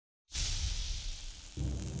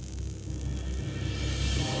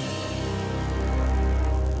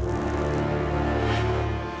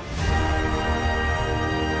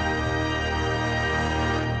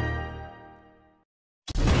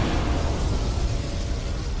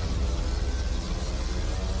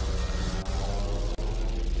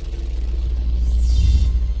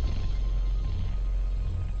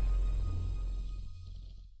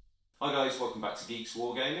guys, welcome back to Geeks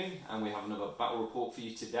Wargaming, and we have another battle report for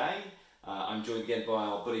you today. I'm joined again by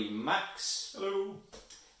our buddy Max. Hello.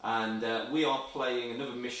 And we are playing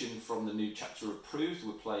another mission from the new chapter approved.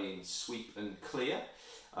 We're playing Sweep and Clear.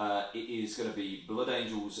 It is going to be Blood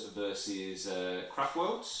Angels versus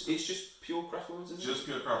Craftworlds. It's just pure Craftworlds, isn't it? Just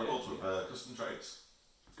pure Craftworlds with custom traits.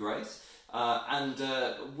 Great. And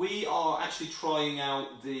we are actually trying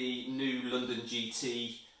out the new London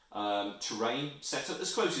GT terrain setup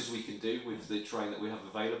as close as we can do with the terrain that we have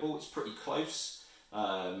available. It's pretty close.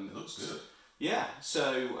 It looks good. Yeah,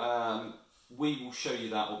 so we will show you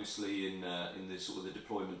that obviously in the sort of the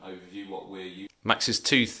deployment overview what we're using. Max's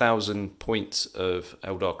 2,000 points of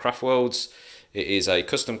Eldar Craftworlds. It is a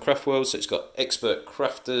custom Craftworld, so it's got expert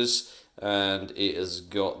crafters, and it has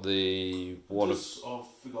got the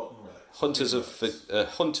Hunters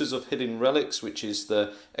of Hidden Relics, which is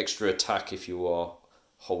the extra attack if you are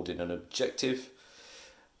holding an objective.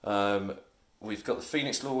 We've got the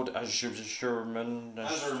Phoenix Lord, Azurman.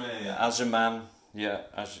 Yeah, how's your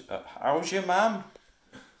man?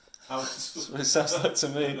 It sounds like to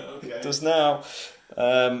me. Okay. It does now.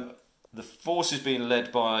 The force is being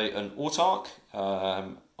led by an Autarch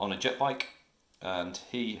on a jet bike, and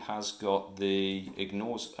he has got the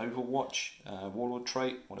Ignores Overwatch Warlord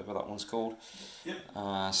trait, whatever that one's called.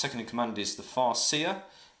 Yep. Second in command is the Farseer,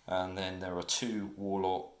 and then there are two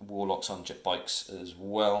warlocks on jet bikes as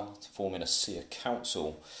well, forming a Seer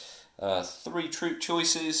Council. 3 troop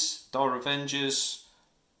choices: Dire Avengers,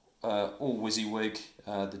 all WYSIWYG,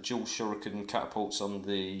 the dual shuriken catapults on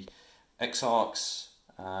the Exarchs,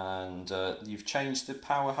 and you've changed the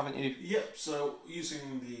power, haven't you? Yep, so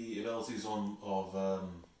using the abilities from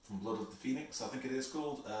Blood of the Phoenix, I think it is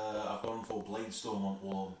called, I've gone for Blade Storm on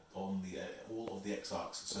all of the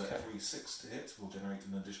Exarchs, so okay. Every 6 to hit will generate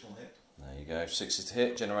an additional hit. There you go, 6 to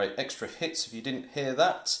hit, generate extra hits if you didn't hear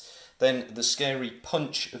that. Then the Scary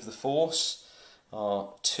Punch of the Force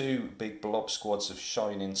are 2 big blob squads of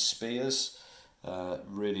Shining Spears,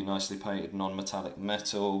 really nicely painted non-metallic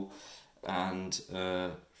metal, and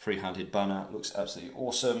free-handed banner. Looks absolutely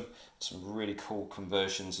awesome. Some really cool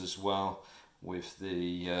conversions as well with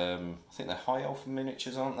the, I think they're High Elf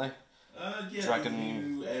miniatures, aren't they? Yeah, Dragon, the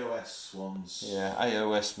new AOS ones. Yeah,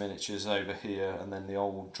 AOS miniatures over here, and then the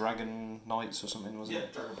old Dragon Knights or something, wasn't it? Yeah,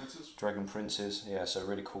 Dragon Princes. Dragon Princes, yeah, so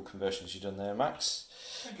really cool conversions you've done there, Max.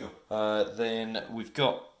 Thank you. Then we've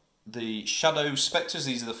got the Shadow Spectres.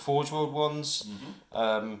 These are the Forge World ones.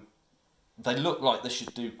 Mm-hmm. They look like they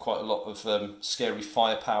should do quite a lot of scary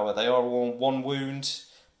firepower. They are all 1 wound,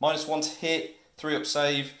 -1 to hit, 3 up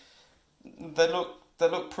save. They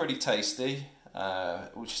look pretty tasty.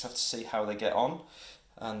 We'll just have to see how they get on.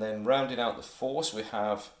 And then rounding out the force, we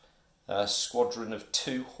have a squadron of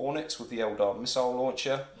 2 Hornets with the Eldar missile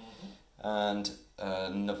launcher, and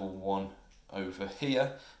another one over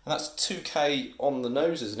here. And that's 2k on the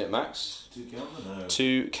nose, isn't it, Max? 2k on the nose.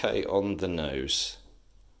 2k on the nose.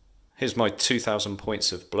 Here's my 2,000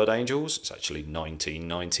 points of Blood Angels. It's actually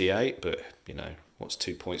 1998, but you know, what's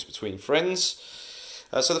 2 points between friends?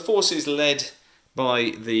 So the force is led by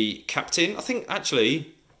the captain. I think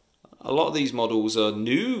actually a lot of these models are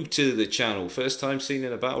new to the channel, first time seen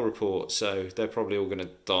in a battle report, so they're probably all going to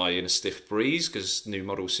die in a stiff breeze because new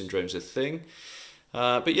model syndrome's a thing.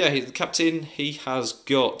 But yeah, the captain, he has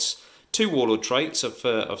got 2 warlord traits.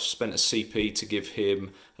 I've spent a CP to give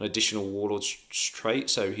him an additional warlord trait,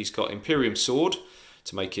 so he's got Imperium Sword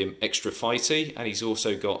to make him extra fighty, and he's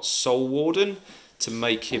also got Soul Warden to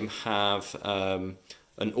make him have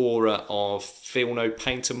an aura of Feel No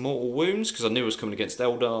Pain to Mortal Wounds, because I knew I was coming against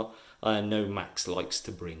Eldar. I know Max likes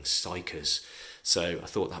to bring Psychers, so I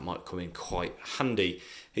thought that might come in quite handy.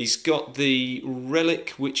 He's got the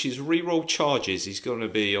Relic, which is reroll charges. He's going to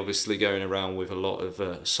be obviously going around with a lot of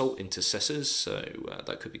Assault Intercessors, so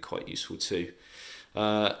that could be quite useful too.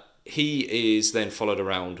 He is then followed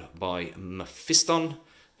around by Mephiston,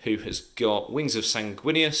 who has got Wings of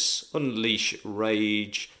Sanguinius, Unleash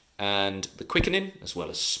Rage, and the Quickening, as well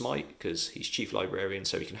as Smite, because he's Chief Librarian,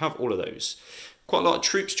 so he can have all of those. Quite a lot of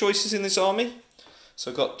troops choices in this army.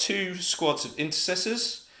 So I've got 2 squads of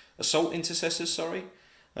Intercessors, Assault Intercessors, sorry.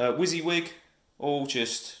 WYSIWYG, all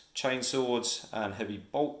just chainswords and heavy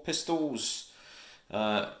bolt pistols.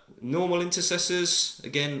 Normal Intercessors,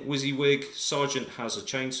 again WYSIWYG. Sergeant has a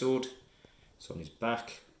chainsword, it's on his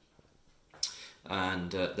back.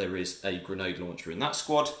 And there is a grenade launcher in that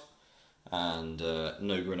squad, and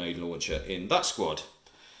no grenade launcher in that squad.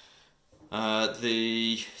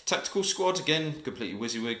 The tactical squad, again, completely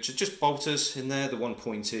WYSIWYG, just bolters in there. The one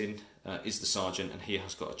pointing is the sergeant, and he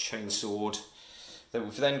has got a chainsword.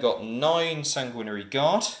 We've then got 9 Sanguinary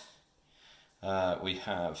Guard, We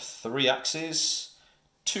have 3 axes,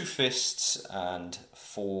 2 fists and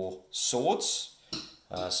 4 swords.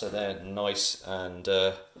 So they're nice and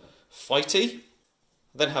fighty.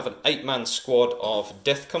 Then have an 8-man squad of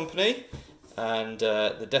Death Company, and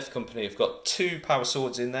the Death Company have got 2 power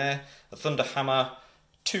swords in there, a thunder hammer,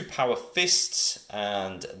 2 power fists,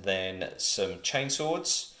 and then some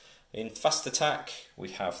chainswords. In fast attack we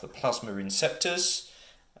have the plasma inceptors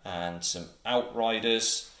and some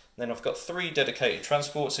outriders. Then I've got 3 dedicated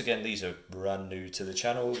transports. Again, these are brand new to the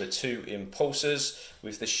channel. The 2 impulsors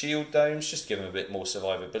with the shield domes, just to give them a bit more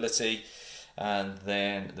survivability, and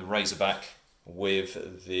then the Razorback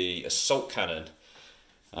with the assault cannon.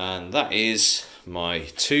 And that is my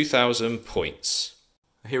 2,000 points.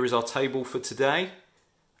 Here is our table for today.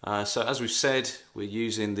 So as we've said, we're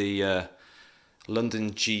using the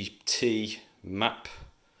London GT map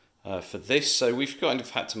for this. So we've kind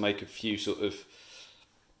of had to make a few sort of,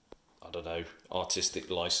 I don't know,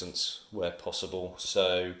 artistic license where possible.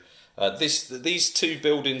 So these 2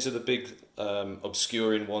 buildings are the big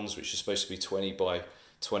obscuring ones, which are supposed to be 20 by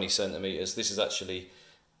 20 centimeters. This is actually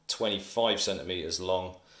 25 centimeters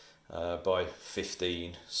long by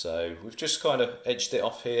 15. So we've just kind of edged it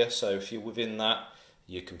off here. So if you're within that,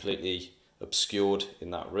 you're completely obscured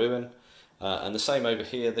in that ruin. And the same over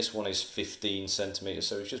here. This one is 15 centimeters.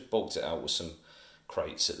 So we've just bulked it out with some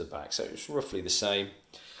crates at the back. So it's roughly the same.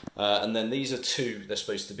 And then these are 2. They're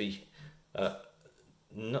supposed to be.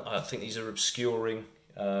 I think these are obscuring.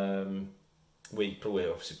 We're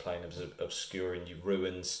obviously playing as obscuring your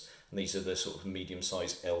ruins, and these are the sort of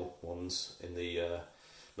medium-sized L ones in the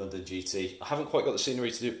London GT. I haven't quite got the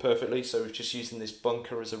scenery to do it perfectly, so we're just using this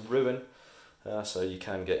bunker as a ruin, so you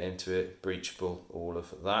can get into it, breachable, all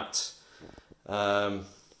of that.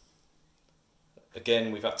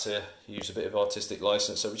 Again, we've had to use a bit of artistic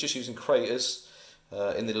license, so we're just using craters.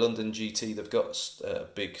 In the London GT, they've got a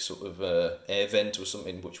big sort of air vent or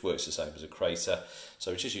something which works the same as a crater.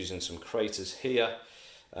 So we're just using some craters here.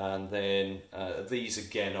 And then these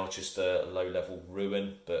again are just a low-level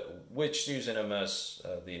ruin, but we're just using them as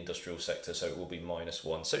the industrial sector, so it will be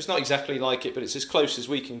 -1. So it's not exactly like it, but it's as close as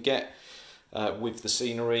we can get with the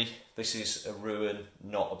scenery. This is a ruin,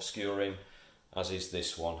 not obscuring, as is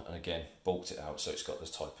this one. And again, bulked it out, so it's got the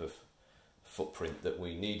type of footprint that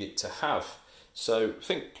we need it to have. So I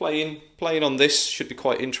think playing on this should be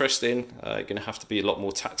quite interesting. You're going to have to be a lot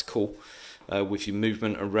more tactical with your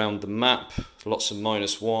movement around the map. Lots of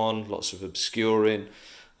 -1, lots of obscuring,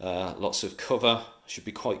 lots of cover. Should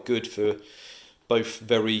be quite good for both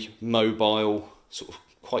very mobile, sort of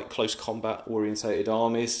quite close combat orientated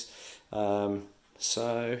armies.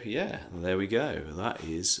 So yeah, there we go. That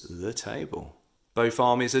is the table. Both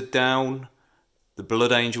armies are down. The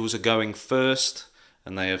Blood Angels are going first,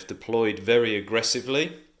 and they have deployed very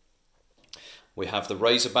aggressively. We have the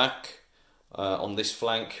Razorback on this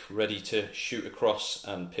flank, ready to shoot across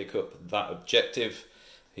and pick up that objective.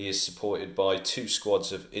 He is supported by 2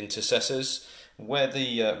 squads of intercessors. Where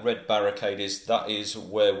the red barricade is, that is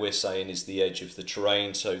where we're saying is the edge of the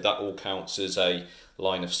terrain, so that all counts as a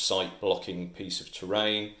line of sight blocking piece of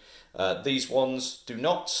terrain. These ones do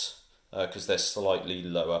not, because they're slightly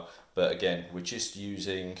lower, but again, we're just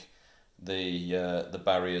using the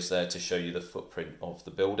barriers there to show you the footprint of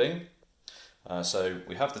the building. So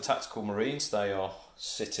we have the tactical marines. They are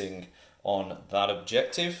sitting on that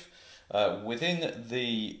objective. Within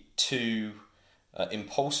the 2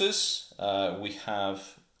 impulsors, we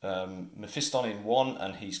have Mephiston in one,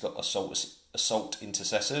 and he's got assault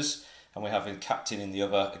intercessors, and we have a captain in the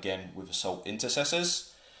other, again with assault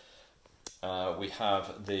intercessors. We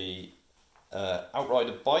have the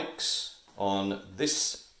outrider bikes on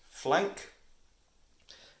this flank,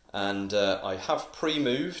 and I have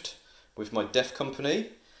pre-moved with my Death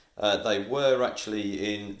Company. They were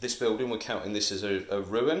actually in this building. We're counting this as a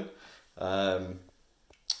ruin.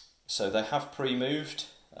 So they have pre-moved.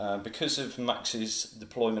 Because of Max's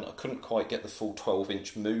deployment, I couldn't quite get the full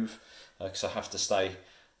 12-inch move, because I have to stay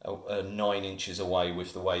 9 inches away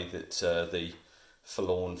with the way that the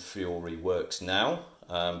Forlorn Fury works now.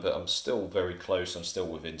 But I'm still very close. I'm still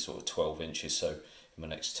within sort of 12 inches, so in my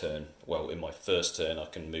next turn, well, in my first turn, I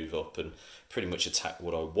can move up and pretty much attack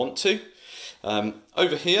what I want to.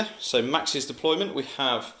 Over here, so Max's deployment, we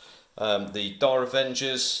have the Dar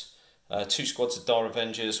Avengers, 2 squads of Dar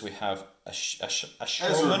Avengers. We have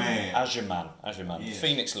Azurman, yes.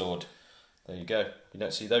 Phoenix Lord. There you go. You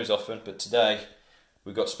don't see those often, but today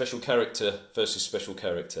we've got special character versus special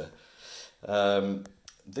character.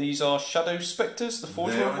 These are Shadow Spectres, the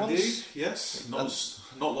Forge World ones. Indeed, yes.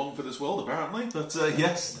 Not long for this world, apparently, but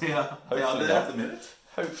yes, they are there at the minute.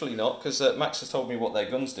 Hopefully not, because Max has told me what their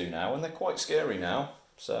guns do now, and they're quite scary now.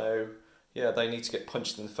 So, yeah, they need to get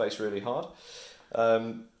punched in the face really hard.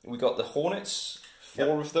 We got the Hornets,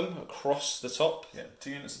 4 of them across the top. Yeah, 2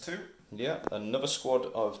 units of 2. Yeah, another squad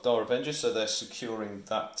of Dire Avengers, so they're securing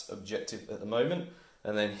that objective at the moment.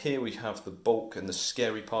 And then here we have the bulk and the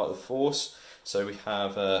scary part of the force. So we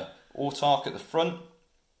have Autark at the front.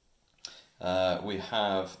 We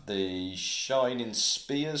have the Shining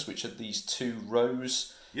Spears, which are these 2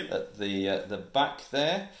 rows at the back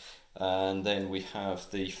there. And then we have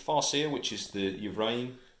the Farseer, which is the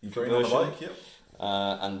Urain conversion.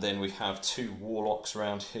 And then we have 2 Warlocks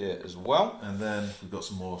around here as well. And then we've got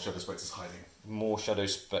some more Shadow Spectres hiding. More Shadow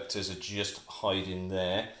Spectres are just hiding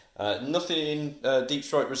there. Nothing in Deep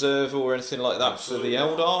Strike Reserve or anything like that for the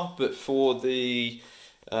Eldar, but for the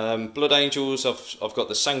Blood Angels, I've got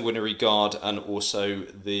the Sanguinary Guard and also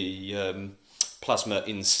the Plasma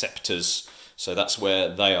Inceptors, so that's where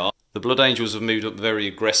they are. The Blood Angels have moved up very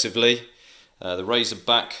aggressively. The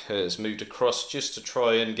Razorback has moved across just to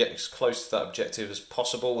try and get as close to that objective as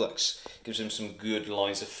possible. That gives him some good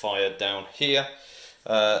lines of fire down here.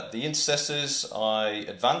 The Intercessors, I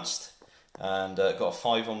advanced and got a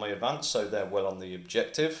 5 on my advance, so they're well on the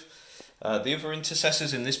objective. The other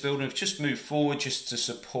Intercessors in this building have just moved forward just to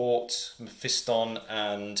support Mephiston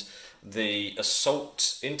and the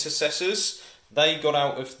Assault Intercessors. They got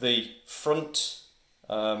out of the front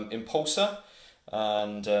Impulsor,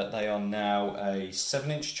 and they are now a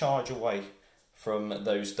 7-inch charge away from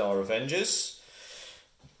those Dire Avengers.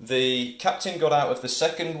 The Captain got out of the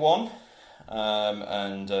second one,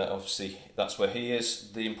 and obviously that's where he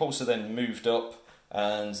is. The Impulsor then moved up,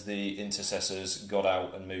 and the Intercessors got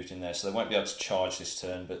out and moved in there, so they won't be able to charge this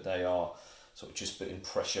turn, but they are sort of just putting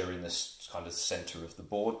pressure in this kind of centre of the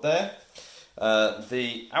board there.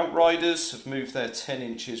 The Outriders have moved their 10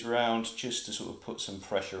 inches round just to sort of put some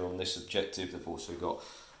pressure on this objective. They've also got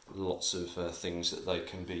lots of things that they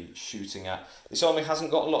can be shooting at. This army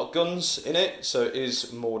hasn't got a lot of guns in it, so it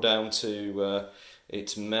is more down to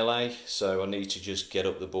its melee, so I need to just get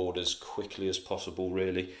up the board as quickly as possible,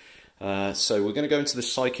 really. So we're going to go into the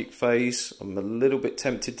Psychic phase. I'm a little bit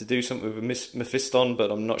tempted to do something with a Mephiston,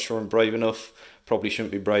 but I'm not sure I'm brave enough. Probably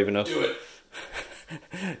shouldn't be brave enough. Do it!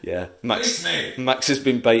 Yeah, Max has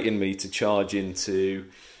been baiting me to charge into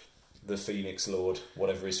the Phoenix Lord,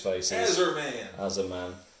 whatever his face is. As a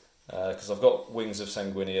man. Because I've got Wings of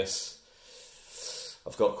Sanguinius.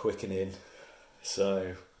 I've got Quickening.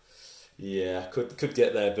 So, yeah, could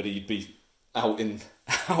get there, but he'd be out in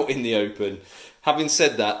the open. Having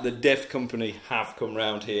said that, the Dev Company have come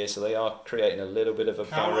round here, so they are creating a little bit of a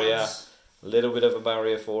barrier. A little bit of a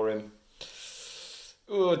barrier for him.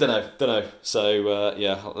 Oh, don't know. So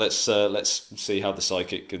yeah, let's see how the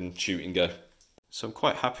Psychic and shooting go. So I'm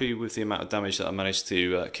quite happy with the amount of damage that I managed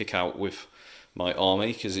to kick out with my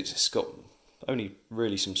army, because it's got only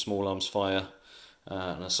really some small arms fire,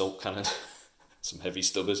 an assault cannon, some heavy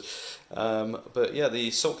stubbers. But yeah, the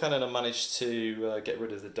assault cannon I managed to get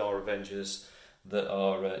rid of the Dire Avengers that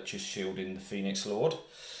are just shielding the Phoenix Lord.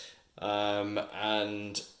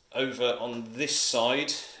 And over on this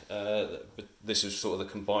side, this is sort of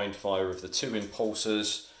the combined fire of the 2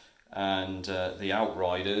 Impulsors and the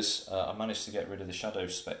Outriders. I managed to get rid of the Shadow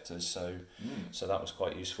Spectres, so that was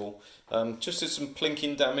quite useful. Just did some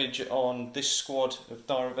plinking damage on this squad of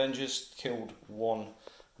Dire Avengers, killed 1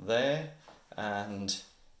 there, and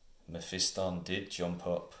Mephiston did jump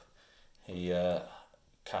up. He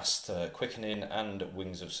cast Quickening and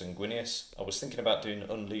Wings of Sanguinius. I was thinking about doing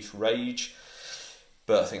Unleash Rage,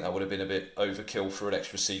 but I think that would have been a bit overkill for an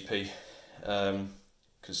extra CP,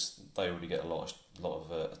 because they already get a lot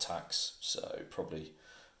of attacks, so probably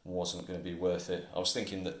wasn't going to be worth it. I was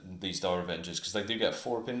thinking that these Dire Avengers, because they do get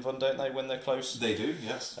 4-up invuln, don't they, when they're close? They do,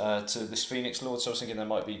 yes. To this Phoenix Lord, so I was thinking they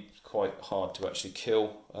might be quite hard to actually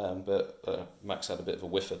kill, but Max had a bit of a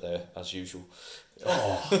whiffer there, as usual.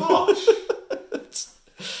 Oh, gosh!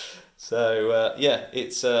 So yeah,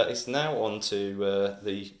 it's now on to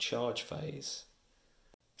the charge phase.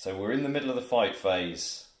 So we're in the middle of the fight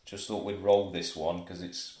phase. Just thought we'd roll this one because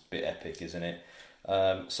it's a bit epic, isn't it?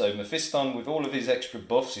 So Mephiston, with all of his extra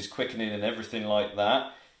buffs, his quickening and everything like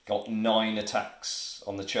that, got 9 attacks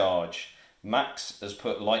on the charge. Max has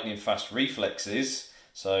put lightning fast reflexes,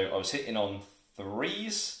 so I was hitting on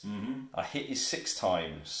 3s. I hit you 6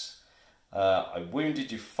 times. I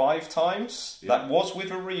wounded you 5 times. Yep. That was with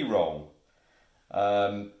a reroll.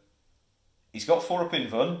 He's got 4-up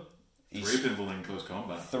invuln. 3-up invuln in close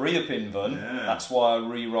combat. 3-up invuln. Yeah. That's why I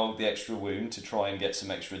re-rolled the extra wound to try and get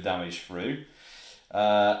some extra damage through.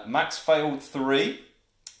 Max failed 3,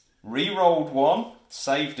 re-rolled 1,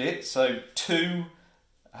 saved it, so 2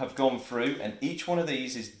 have gone through, and each one of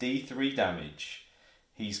these is D3 damage.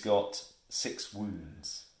 He's got 6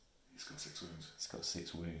 wounds. He's got 6 wounds. He's got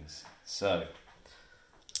 6 wounds. So.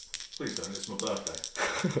 Please don't, it's my birthday.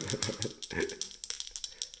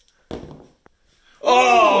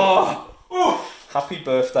 Oh! Oh! Happy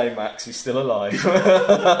birthday, Max. He's still alive.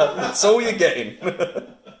 That's all you're getting.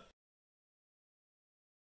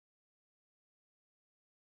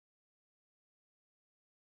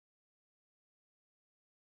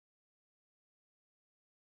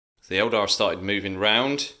 The Eldar started moving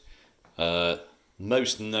round.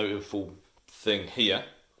 Most notable thing here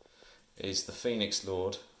is the Phoenix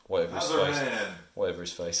Lord, whatever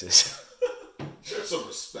his face is. Show some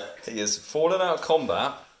respect. He has fallen out of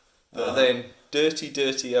combat, but then dirty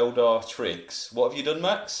Eldar tricks. What have you done,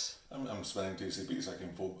 Max? I'm spending 2 CP so I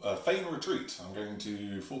can feign retreat. I'm going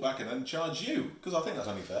to fall back and then charge you, because I think that's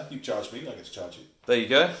only fair. You charge me, I get to charge you. There you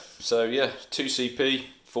go. So yeah, 2 CP,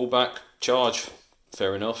 fall back, charge.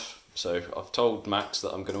 Fair enough. So I've told Max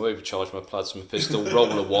that I'm going to overcharge my plasma pistol,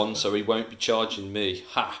 roll a 1, so he won't be charging me.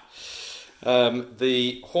 Ha!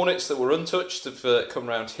 The Hornets that were untouched have come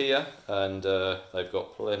round here, and they've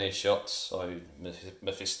got plenty of shots. So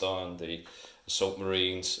Mephisto and the Assault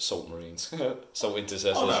Intercessors.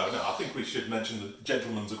 Oh no, I think we should mention the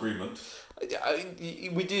gentleman's agreement.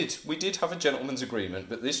 We did have a gentleman's agreement,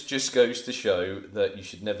 but this just goes to show that you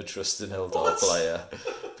should never trust an Eldar player,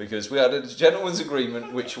 because we had a gentleman's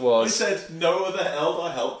agreement, which was... We said no other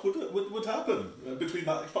Eldar help would happen between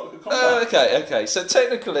that combat. Okay. So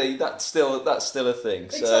technically, that's still a thing.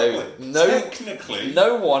 Exactly. So technically,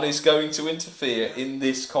 no one is going to interfere in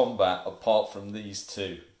this combat apart from these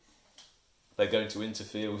two. They're going to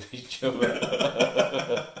interfere with each other.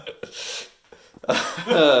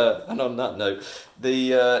 And on that note,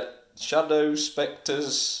 the Shadow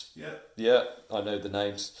Spectres. Yeah, I know the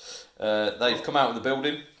names. They've come out of the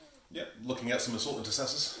building. Yeah, looking at some Assault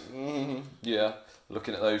Intercessors. Yeah,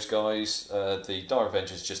 looking at those guys. The Dire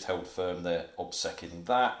Avengers just held firm. They're obsecking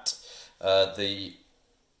that. The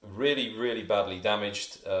really badly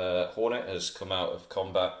damaged Hornet has come out of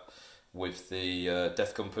combat with the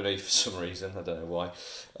Death Company for some reason, I don't know why,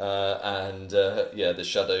 the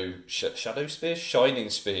Shadow Spears, Shining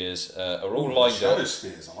Spears are all lined Shadow up. Shadow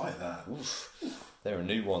Spears, I like that. Oof. They're a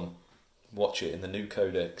new one. Watch it in the new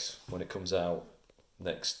Codex when it comes out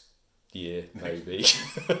next year, maybe.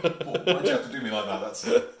 Why'd you have to do me like that? That's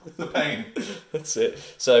the pain. That's it.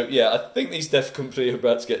 So yeah, I think these Death Company are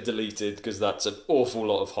about to get deleted, because that's an awful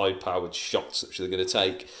lot of high-powered shots which they're going to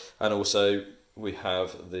take, and also we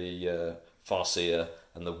have the Farseer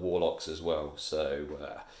and the Warlocks as well. So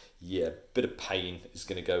yeah, bit of pain is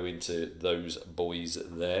going to go into those boys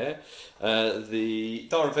there. The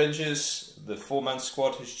Dire Avengers, the 4-man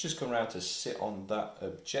squad, has just come around to sit on that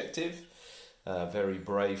objective very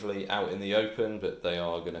bravely out in the open, but they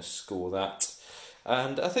are going to score that.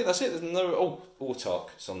 And I think that's it. There's no... Oh,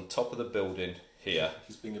 Autark is on top of the building here.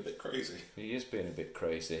 He's being a bit crazy. He is being a bit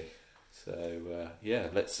crazy. So yeah,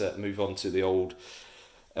 let's move on to the old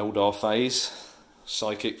Eldar phase,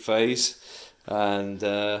 psychic phase, and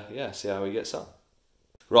see how he gets on.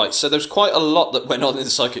 Right, so there's quite a lot that went on in the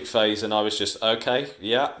psychic phase, and I was just okay,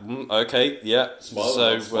 yeah.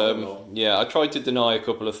 So yeah, I tried to deny a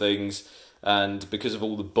couple of things, and because of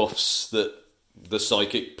all the buffs that the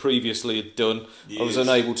psychic previously had done, I was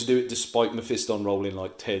unable to do it despite Mephisto rolling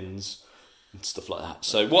like 10s. And stuff like that.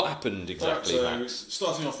 So what happened exactly, Max?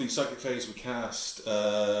 Starting off the psychic phase, we cast,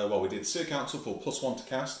 we did Seer Council for +1 to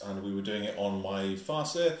cast, and we were doing it on my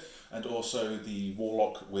Farseer, and also the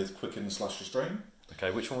Warlock with Quicken/Restrain.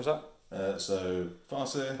 Okay, which one was that? So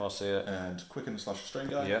Farseer, and Quicken/Restrain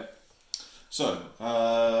guy. Yeah. So,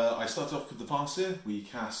 I started off with the Farseer. We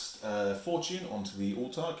cast Fortune onto the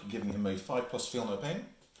Autark, giving him a 5+ Feel No Pain.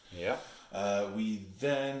 Yeah. We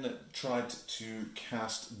then tried to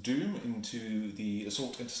cast Doom into the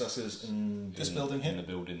Assault Intercessors in this building here. In the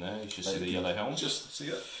building there, you should see the yellow helm. Just see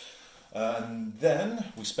it. And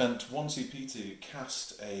then we spent 1 CP to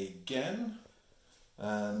cast again.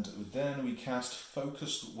 And then we cast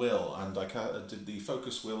Focused Will, and I did the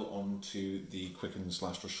Focused Will onto the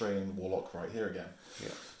Quicken/Restrain Warlock right here again.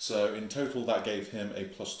 Yeah. So in total that gave him a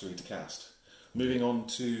 +3 to cast. Moving on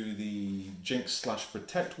to the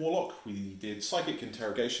Jinx/Protect Warlock, we did Psychic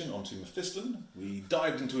Interrogation onto Mephiston. We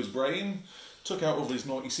dived into his brain, took out all his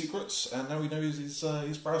naughty secrets, and now we know his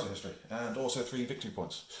browser history, and also 3 victory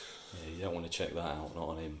points. Yeah, you don't want to check that out, not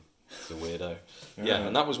on him. He's a weirdo. Yeah,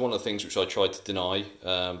 and that was one of the things which I tried to deny,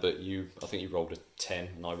 but I think you rolled a 10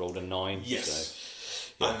 and I rolled a 9.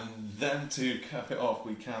 Yes. So, And then to cap it off,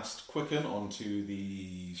 we cast Quicken onto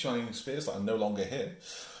the Shining Spears that are no longer here.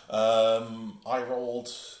 I rolled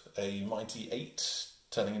a mighty 8,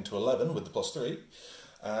 turning into 11 with the +3.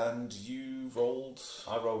 And you rolled...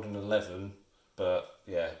 I rolled an 11, but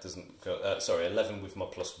yeah, it doesn't go... sorry, 11 with my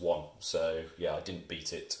 +1. So yeah, I didn't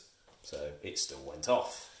beat it. So it still went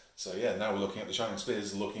off. So yeah, now we're looking at the Shining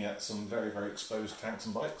Spears, looking at some very, very exposed tanks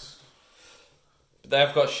and bikes. But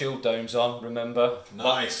they've got shield domes on, remember?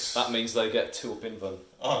 Nice. That means they get 2 up in them.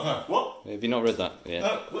 Oh no, what? Have you not read that? Yeah.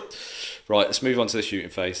 No, what? Right, let's move on to the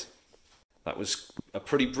shooting phase. That was a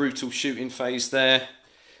pretty brutal shooting phase there.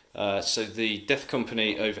 So the Death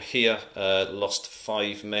Company over here lost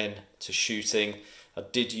 5 men to shooting. I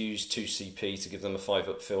did use 2 CP to give them a 5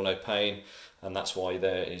 up, feel no pain, and that's why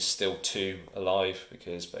there is still 2 alive,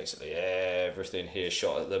 because basically everything here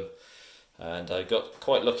shot at them. And I got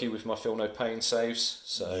quite lucky with my feel no pain saves,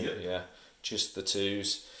 so yeah, just the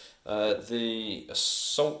 2s. The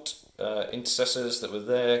assault intercessors that were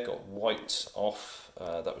there got wiped off.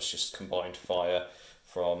 That was just combined fire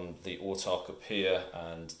from the Autark up here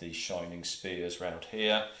and the Shining Spears round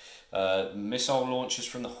here. Missile launchers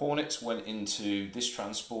from the Hornets went into this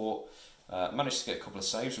transport. Managed to get a couple of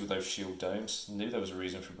saves with those shield domes. Knew there was a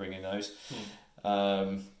reason for bringing those.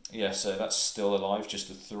 Yeah, so that's still alive, just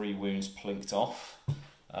the 3 wounds plinked off.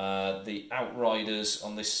 The Outriders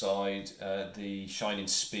on this side, the Shining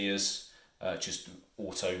Spears, just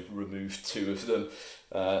auto removed 2 of them.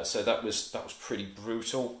 So that was pretty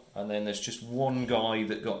brutal. And then there's just 1 guy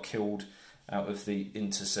that got killed out of the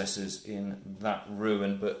intercessors in that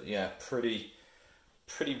ruin. But yeah, pretty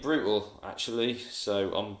brutal actually.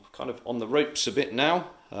 So I'm kind of on the ropes a bit now.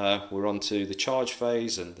 We're on to the charge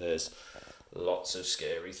phase, and there's lots of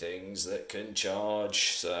scary things that can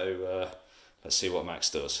charge. So let's see what Max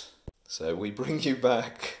does. So we bring you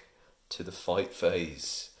back to the fight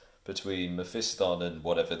phase between Mephiston and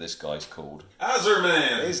whatever this guy's called.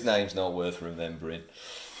 Azerman! His name's not worth remembering.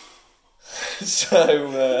 So,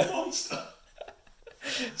 Monster!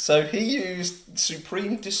 So he used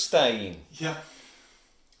Supreme Disdain. Yeah.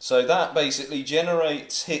 So that basically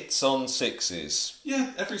generates hits on 6s.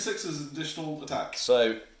 Yeah, every 6 is an additional attack.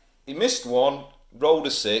 So he missed 1, rolled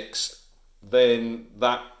a 6, then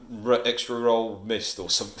that extra roll missed or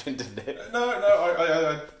something, didn't it?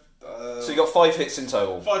 No, so you got 5 hits in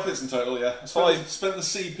total. 5 hits in total, yeah. I spent the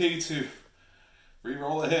CP to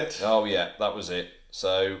re-roll a hit. Oh yeah, that was it.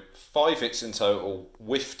 So 5 hits in total,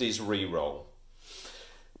 whiffed his re-roll.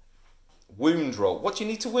 Wound roll. What do you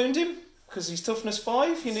need to wound him? Because he's toughness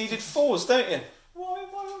 5, you needed 4s, don't you? Why am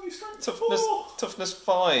I only strength Toughness, 4? Toughness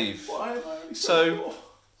 5. Why am I only strength 4?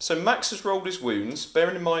 So Max has rolled his wounds.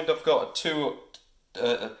 Bearing in mind I've got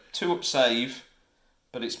a 2 up save,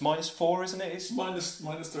 but it's -4, isn't it? It's minus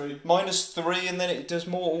 3. -3, and then it does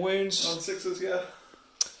mortal wounds. On 6s, yeah.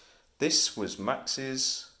 This was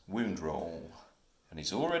Max's wound roll, and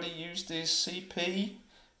he's already used his CP.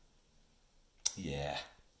 Yeah.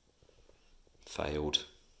 Failed.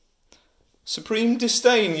 Supreme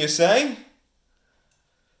Disdain, you say?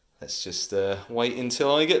 Let's just wait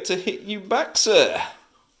until I get to hit you back, sir.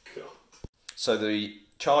 God. So the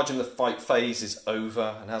charge and the fight phase is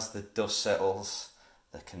over, and as the dust settles,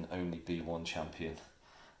 there can only be one champion,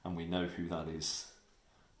 and we know who that is.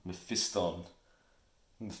 Mephiston.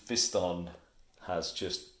 Mephiston has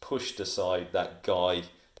just pushed aside that guy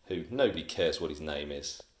who nobody cares what his name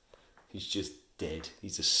is. He's just dead.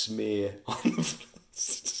 He's a smear on the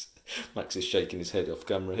front. Max is shaking his head off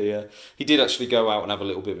camera here. He did actually go out and have a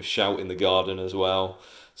little bit of a shout in the garden as well.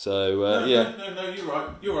 So yeah. No, you're right.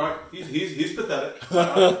 You're right. He's pathetic.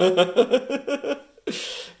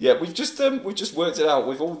 Yeah, we've just worked it out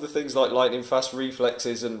with all the things like lightning fast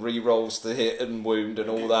reflexes and re-rolls to hit and wound and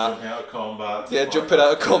all that. Jumping out of combat. Yeah, jumping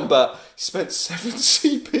out of combat. He spent 7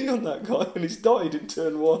 CP on that guy and he's died in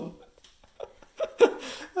turn 1.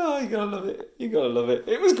 Oh, you gotta love it. You gotta love it.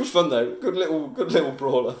 It was good fun though. Good little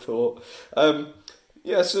brawl, I thought.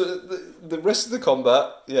 Yeah, so the rest of the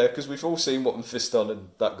combat, yeah, because we've all seen what Mephiston and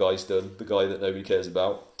that guy's done, the guy that nobody cares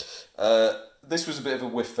about. This was a bit of a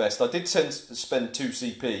whiff fest. I did spend 2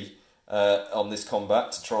 CP on this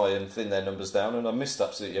combat to try and thin their numbers down, and I missed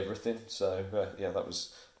absolutely everything. So yeah, that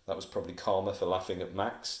was probably karma for laughing at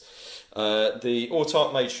Max. The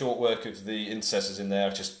Autark made short work of the intercessors in there.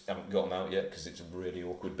 I just haven't got them out yet because it's a really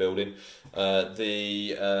awkward building.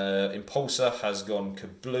 The Impulsor has gone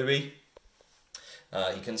kablooey.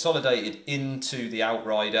 He consolidated into the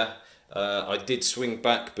Outrider. I did swing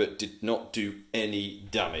back but did not do any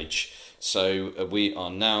damage. So we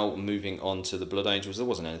are now moving on to the Blood Angels. There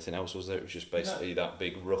wasn't anything else, was there? It was just basically that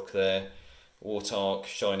big rook there. Autark,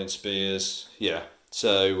 Shining Spears. Yeah.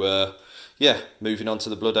 So yeah, moving on to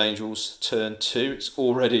the Blood Angels turn 2. It's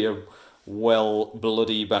already a well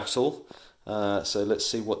bloody battle. So let's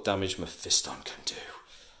see what damage Mephiston can do.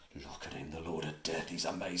 Look at him, the Lord of Death, he's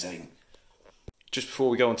amazing. Just before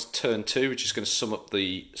we go on to turn 2, we're just going to sum up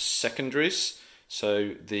the secondaries.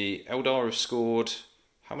 So the Eldar have scored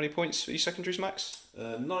how many points for your secondaries, Max?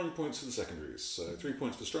 9 points for the secondaries. So 3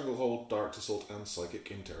 points for Stranglehold, Direct Assault and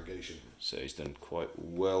Psychic Interrogation. So he's done quite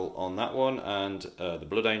well on that one. And the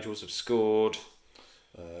Blood Angels have scored...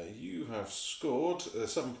 You have scored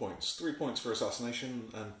 7 points. 3 points for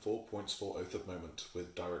Assassination and 4 points for Oath of Moment,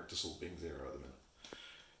 with Direct Assault being 0 at the minute.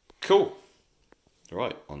 Cool.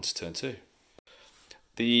 Right, on to turn 2.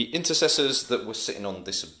 The intercessors that were sitting on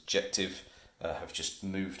this objective have just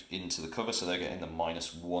moved into the cover, so they're getting the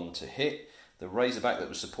 -1 to hit. The Razorback that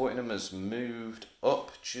was supporting them has moved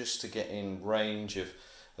up just to get in range of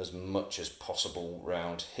as much as possible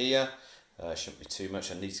round here. Shouldn't be too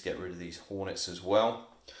much. I need to get rid of these Hornets as well.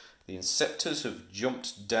 The Inceptors have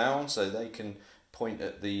jumped down, so they can point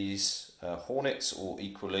at these Hornets, or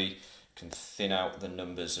equally can thin out the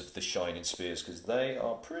numbers of the Shining Spears, because they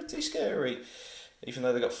are pretty scary. Even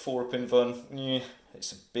though they've got 4 up in Vun,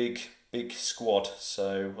 it's a big squad,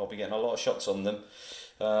 so I'll be getting a lot of shots on them.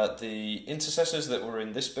 The Intercessors that were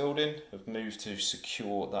in this building have moved to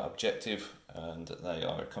secure that objective, and they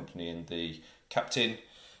are accompanying the Captain.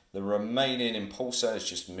 The remaining Impulsor has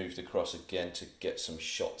just moved across again to get some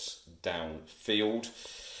shots downfield.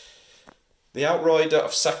 The Outrider,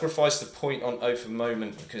 I've sacrificed the point on Oath of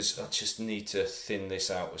Moment because I just need to thin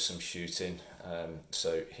this out with some shooting.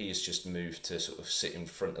 So he has just moved to sort of sit in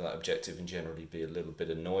front of that objective and generally be a little bit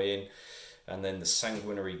annoying. And then the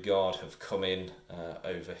Sanguinary Guard have come in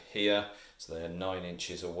over here, so they're 9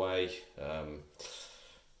 inches away.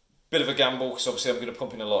 Bit of a gamble because obviously I'm going to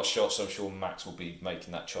pump in a lot of shots, so I'm sure Max will be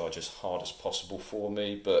making that charge as hard as possible for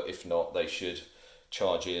me, but if not, they should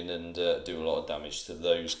charge in and do a lot of damage to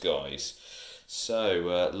those guys.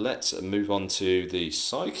 So let's move on to the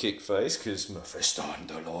Psychic phase, because Mephiston,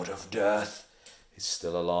 the Lord of Death, is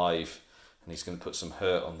still alive, and he's going to put some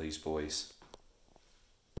hurt on these boys.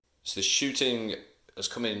 So the shooting has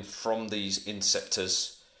come in from these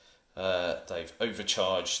Inceptors. They've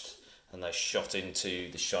overcharged and they shot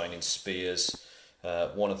into the Shining Spears.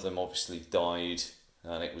 One of them obviously died,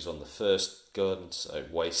 and it was on the first gun, so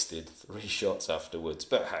wasted 3 shots afterwards.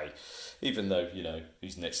 But hey, even though, you know,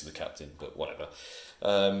 he's next to the Captain, but whatever.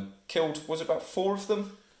 Killed, was it about 4 of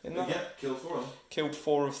them in that? Yeah, killed 4 of them. Killed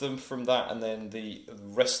 4 of them from that, and then the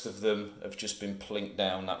rest of them have just been plinked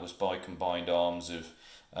down. That was by combined arms of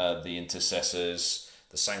the Intercessors,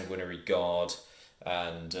 the Sanguinary Guard,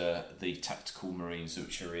 and the Tactical Marines,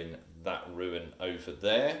 which are in that ruin over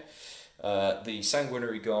there. The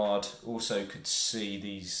Sanguinary Guard also could see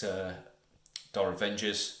these Dire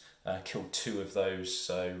Avengers, killed 2 of those,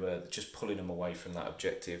 so just pulling them away from that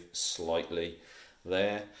objective slightly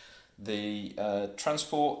there. The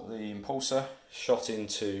transport, the Impulsor, shot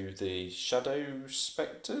into the Shadow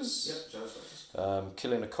Spectres. Yep, Shadow Spectres.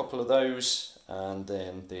 Killing a couple of those, and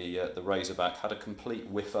then the Razorback had a complete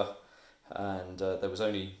whiffer, and there was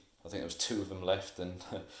only, I think there was 2 of them left, and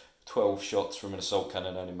 12 shots from an assault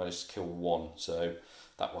cannon only managed to kill 1, so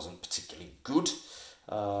that wasn't particularly good.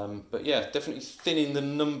 But yeah, definitely thinning the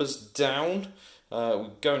numbers down.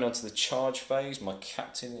 We're going on to the charge phase. My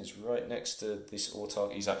Captain is right next to this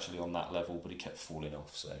Autarch. He's actually on that level, but he kept falling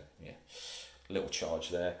off, so yeah, little charge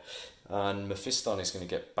there. And Mephiston is going to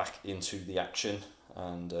get back into the action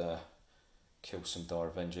and kill some Dire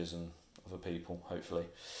Avengers and other people, hopefully.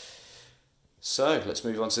 So let's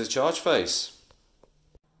move on to the charge phase.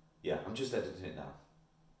 Yeah, I'm just editing it now.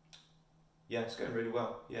 Yeah, it's going really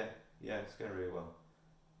well. Yeah, it's going really well.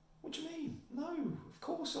 What do you mean? No, of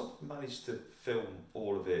course I've managed to film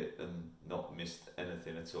all of it and not missed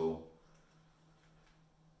anything at all.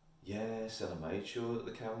 Yes, and I made sure that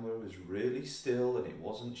the camera was really still and it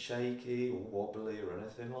wasn't shaky or wobbly or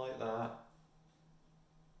anything like that.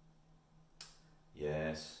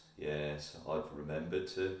 Yes, I've remembered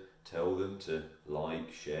to tell them to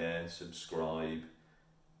like, share, subscribe.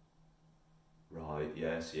 Right,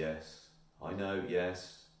 yes, I know,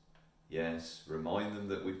 yes, remind them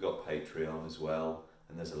that we've got Patreon as well,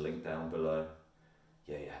 and there's a link down below.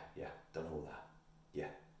 Yeah, done all that. Yeah,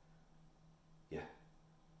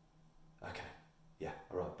 okay, yeah,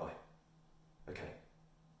 alright, bye. Okay.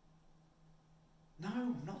 No,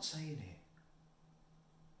 I'm not saying it.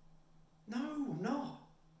 No, I'm not.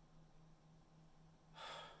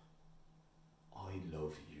 I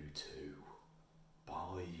love you too.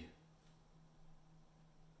 Bye.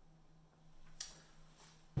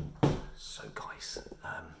 So guys,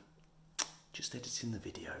 just editing the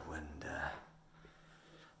video and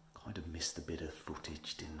kind of missed a bit of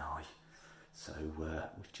footage, didn't I? So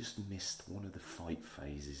we've just missed one of the fight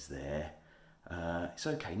phases there. It's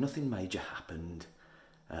okay, nothing major happened.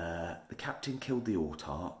 The captain killed the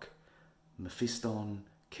Autarch. Mephiston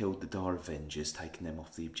killed the Dire Avengers, taking them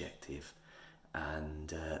off the objective. And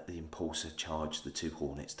the Impulsor charged the 2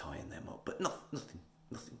 Hornets, tying them up. But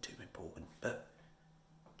nothing too important. But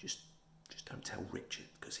just don't tell Richard,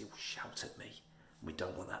 because he'll shout at me. We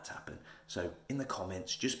don't want that to happen. So in the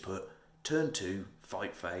comments, just put turn 2,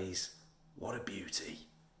 fight phase. What a beauty.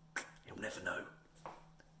 He'll never know.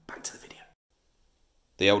 Back to the video.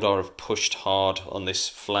 The Eldar have pushed hard on this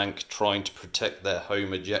flank, trying to protect their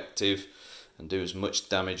home objective and do as much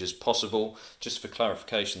damage as possible. Just for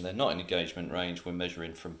clarification, they're not in engagement range. We're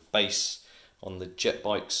measuring from base on the jet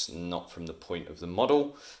bikes, not from the point of the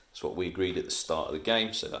model. That's what we agreed at the start of the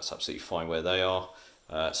game, so that's absolutely fine where they are.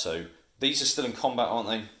 So these are still in combat, aren't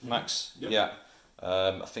they, Max? Yep. Yeah.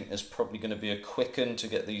 I think there's probably going to be a quicken to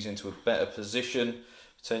get these into a better position.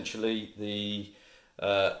 Potentially the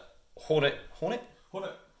Hornet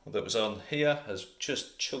that was on here has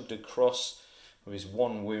just chugged across with his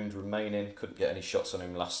 1 wound remaining. Couldn't get any shots on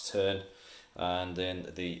him last turn. And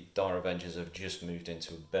then the Dire Avengers have just moved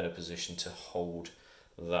into a better position to hold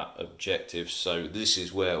that objective. So this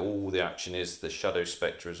is where all the action is. The Shadow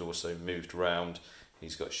Spectre has also moved round.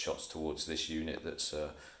 He's got shots towards this unit that's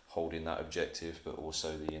holding that objective, but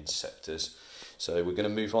also the Inceptors. So we're going to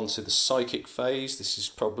move on to the Psychic phase. This is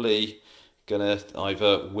probably going to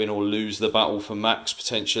either win or lose the battle for Max,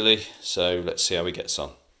 potentially. So let's see how he gets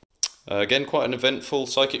on. Again, quite an eventful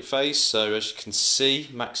Psychic phase. So as you can see,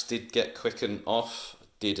 Max did get quicken off.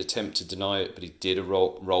 Did attempt to deny it, but he did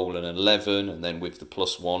roll an 11, and then with the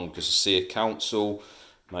 +1, because the Seer Council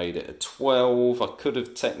made it a 12. I could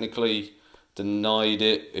have technically denied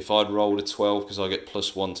it if I'd rolled a 12, because I get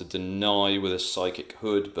 +1 to deny with a Psychic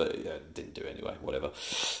Hood, but yeah, didn't do it anyway, whatever.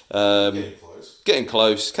 Getting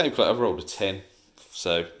close, came close. I've rolled a 10,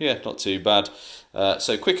 so yeah, not too bad.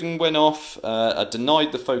 So Quicken went off. I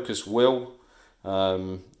denied the Focus Will,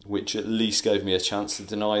 which at least gave me a chance to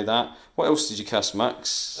deny that. What else did you cast, Max?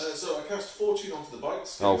 So I cast Fortune onto the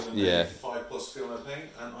bikes. Oh, yeah. 5+ feel no pain,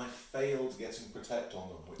 and I failed getting Protect on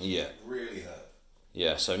them, which really hurt.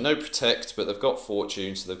 Yeah, so no Protect, but they've got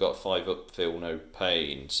Fortune, so they've got 5 up, feel no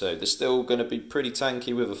pain. So they're still going to be pretty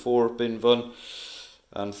tanky with a 4 up Invuln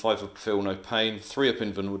and 5 up, feel no pain. 3 up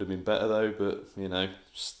Invuln would have been better though, but you know,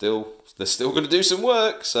 they're still going to do some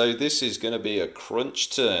work. So this is going to be a crunch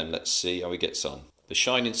turn. Let's see how he gets on. The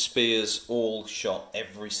Shining Spears all shot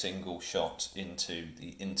every single shot into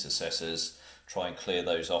the Intercessors. Try and clear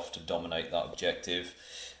those off to dominate that objective.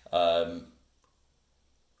 I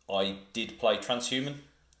did play Transhuman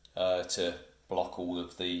to block all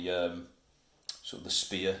of the sort of the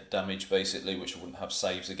spear damage, basically, which I wouldn't have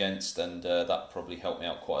saves against, and that probably helped me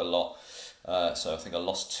out quite a lot. So I think I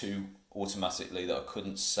lost 2 automatically that I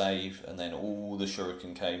couldn't save, and then all the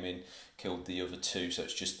Shuriken came in, killed the other 2, so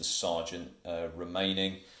it's just the Sergeant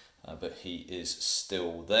remaining, but he is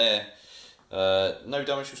still there. No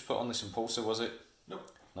damage was put on this Impulsor, was it?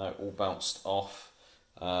 Nope. No, all bounced off.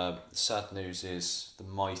 The sad news is the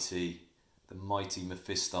mighty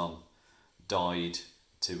Mephiston died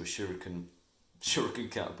to a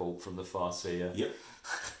Shuriken catapult from the Farseer. Yep.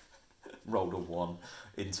 Rolled a 1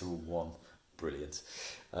 into a 1. Brilliant.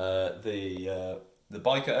 The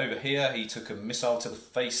biker over here, he took a missile to the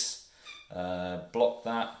face, blocked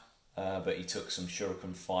that, but he took some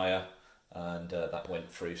Shuriken fire, and that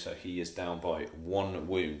went through, so he is down by 1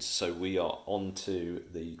 wound. So we are on to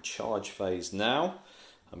the charge phase now.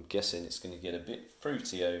 I'm guessing it's going to get a bit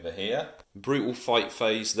fruity over here. Brutal fight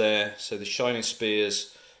phase there. So the Shining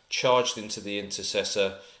Spears charged into the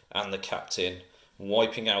Intercessor and the Captain,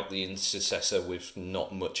 wiping out the Intercessor with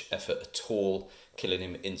not much effort at all, killing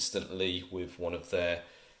him instantly with one of their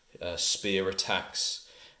spear attacks.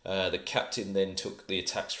 The Captain then took the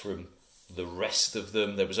attacks from the rest of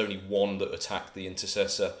them. There was only 1 that attacked the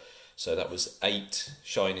Intercessor, so that was 8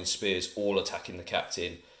 Shining Spears all attacking the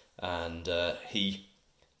Captain, and he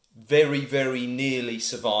very, very nearly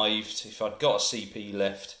survived. If I'd got a CP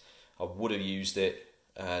left, I would have used it,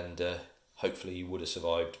 and hopefully he would have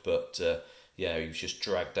survived, but yeah, he was just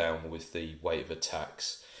dragged down with the weight of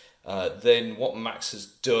attacks. Then what Max has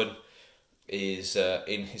done is,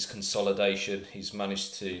 in his consolidation, he's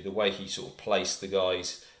managed to, the way he sort of placed the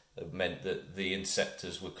guys meant that the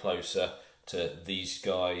Inceptors were closer to these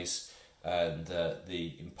guys, and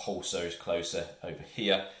the Impulsor is closer over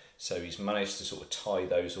here. So he's managed to sort of tie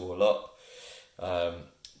those all up.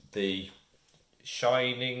 The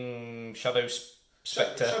Shining Shadows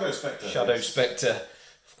Spectre. Shadow Spectre.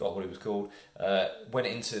 Forgot what it was called. Went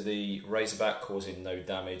into the Razorback, causing no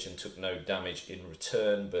damage, and took no damage in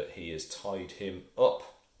return, but he has tied him up.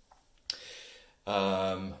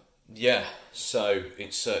 Yeah, so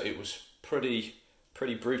it was pretty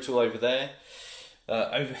brutal over there.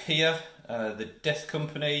 Over here, the Death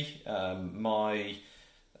Company. My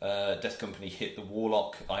Death Company hit the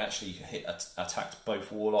Warlock. I actually attacked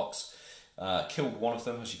both Warlocks. Killed one of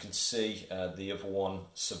them, as you can see. The other one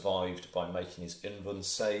survived by making his invuln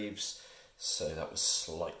saves, so that was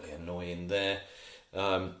slightly annoying there.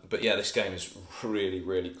 But yeah, this game is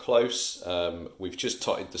really close. We've just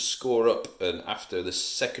totted the score up, and after the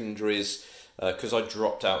secondaries, because I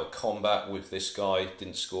dropped out of combat with this guy,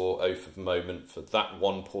 didn't score Oath of Moment for that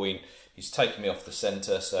 1 point. He's taken me off the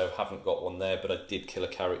centre, so haven't got one there, but I did kill a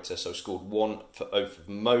character, so I scored 1 for Oath of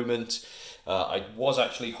Moment. I was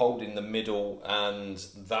actually holding the middle and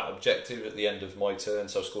that objective at the end of my turn,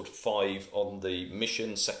 so I scored 5 on the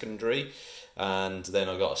mission secondary, and then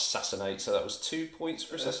I got Assassinate, so that was 2 points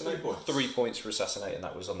for Assassinate? 3 points. 3 points for Assassinate, and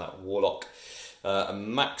that was on that Warlock. And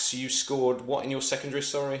Max, you scored what in your secondary,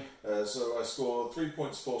 sorry? So I scored 3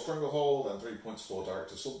 points for Stranglehold and 3 points for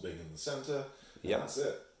Direct Assault being in the centre. Yeah, that's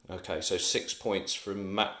it. Okay, so 6 points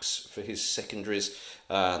from Max for his secondaries.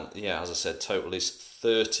 Yeah, as I said, total is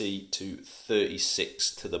 30 to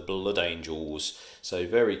 36 to the Blood Angels. So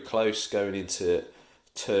very close going into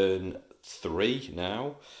turn 3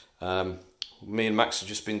 now. Me and Max have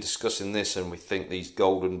just been discussing this, and we think these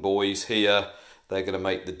golden boys here, they're going to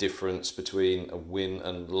make the difference between a win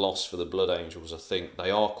and loss for the Blood Angels. I think they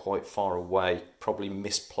are quite far away. Probably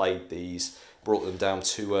misplayed these, brought them down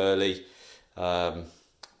too early.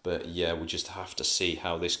 But yeah, we just have to see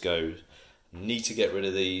how this goes. Need to get rid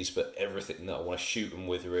of these, but everything that I want to shoot them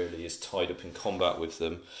with really is tied up in combat with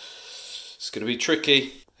them. It's going to be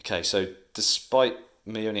tricky. Okay, so despite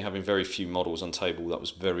me only having very few models on table, that was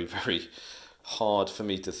very hard for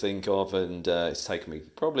me to think of, and it's taken me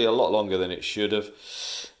probably a lot longer than it should have.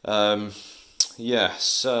 Yeah,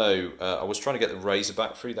 so I was trying to get the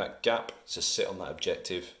Razorback through that gap to sit on that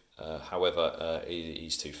objective. However,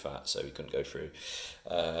 he's too fat, so he couldn't go through.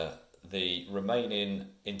 The remaining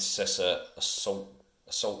Intercessor,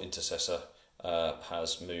 Assault Intercessor,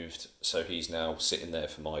 has moved, so he's now sitting there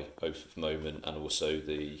for my Oath of Moment and also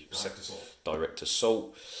the Direct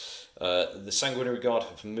Assault. The Sanguinary Guard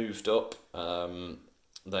have moved up.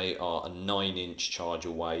 They are a 9-inch charge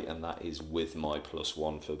away, and that is with my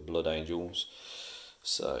 +1 for Blood Angels.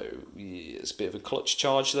 So yeah, it's a bit of a clutch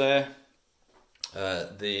charge there.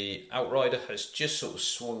 The Outrider has just sort of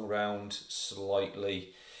swung round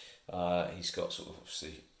slightly. He's got sort of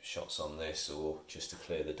obviously shots on this, or just to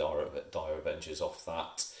clear the Dire Avengers off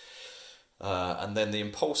that. And then the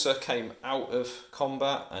Impulsor came out of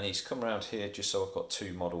combat, and he's come around here just so I've got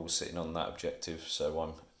 2 models sitting on that objective, so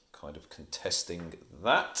I'm kind of contesting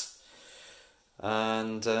that.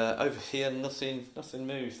 And over here, nothing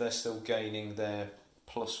moved. They're still gaining their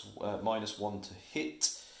 -1 to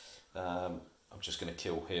hit. I'm just going to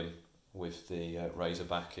kill him with the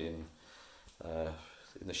Razorback in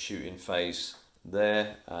the shooting phase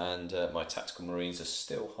there, and my Tactical Marines are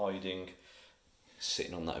still hiding,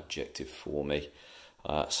 sitting on that objective for me.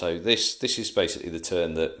 So this is basically the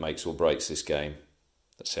turn that makes or breaks this game.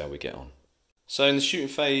 Let's see how we get on. So in the shooting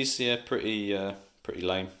phase, yeah, pretty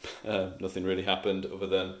lame. Nothing really happened other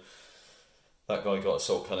than that guy got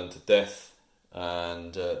assault cannon to death.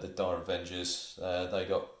 And the Dire Avengers, they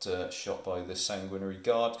got shot by the Sanguinary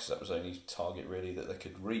Guard, because that was the only target really that they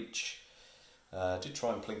could reach. Did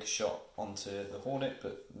try and plink a shot onto the Hornet,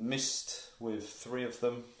 but missed with 3 of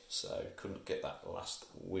them, so couldn't get that last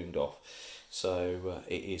wound off. So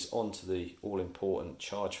it is on to the all-important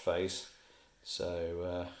charge phase.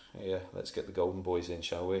 So yeah, let's get the golden boys in,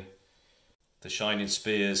 shall we? The Shining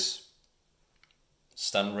Spears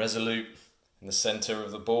stand resolute in the centre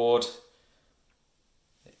of the board.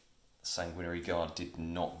 Sanguinary Guard did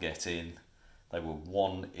not get in. They were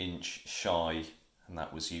 1 inch shy, and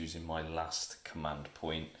that was using my last command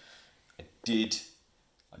point. I did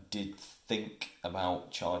think about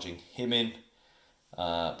charging him in,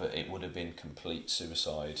 but it would have been complete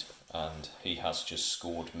suicide, and he has just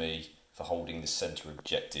scored me for holding the centre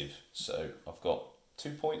objective. So I've got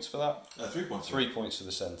 2 points for that. 3 points. 3 points for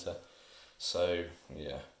the centre. So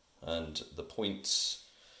yeah, and the points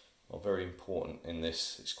are very important in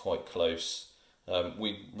this. It's quite close.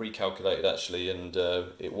 We recalculated actually, and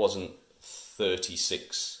it wasn't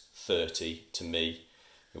 36-30 to me.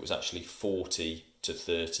 It was actually 40 to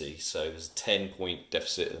 30. So there's a 10-point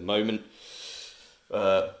deficit at the moment.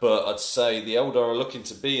 But I'd say the Eldar are looking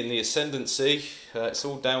to be in the ascendancy. It's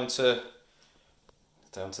all down to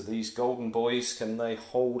down to these golden boys. Can they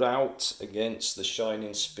hold out against the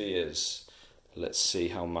shining spears? Let's see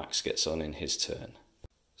how Max gets on in his turn.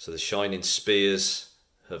 So the shining spears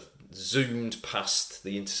have zoomed past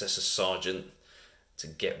the Intercessor Sergeant to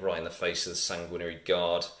get right in the face of the Sanguinary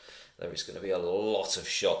Guard. There is going to be a lot of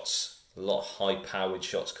shots, a lot of high-powered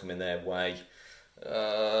shots coming their way.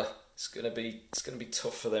 It's going to be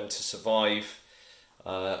tough for them to survive.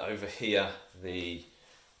 Over here, the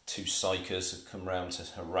two Psychers have come round to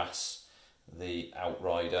harass the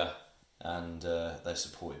Outrider, and they're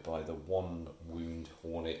supported by the one wound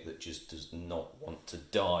Hornet that just does not want to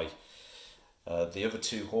die. The other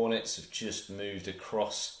two Hornets have just moved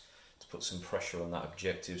across to put some pressure on that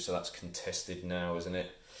objective, so that's contested now, isn't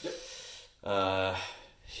it? Yep.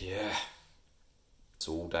 Yeah. It's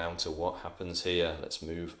all down to what happens here. Let's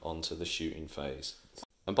move on to the shooting phase.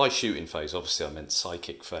 And by shooting phase, obviously I meant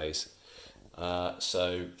psychic phase.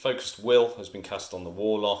 So Focused Will has been cast on the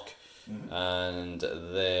Warlock. And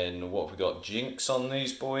then what have we got? Jinx on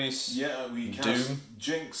these boys? Yeah, we cast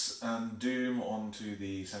Jinx and Doom onto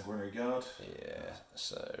the Sanguinary Guard. Yeah,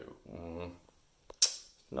 so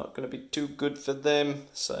not going to be too good for them.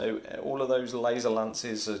 So all of those laser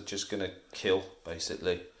lances are just going to kill,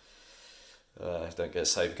 basically. Don't get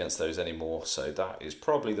saved against those anymore. So that is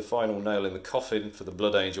probably the final nail in the coffin for the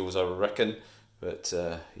Blood Angels, I reckon. But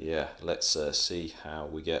yeah, let's see how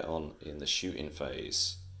we get on in the shooting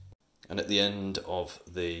phase. And at the end of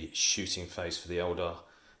the shooting phase for the Eldar,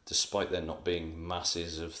 despite there not being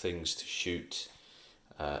masses of things to shoot,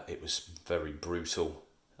 it was very brutal.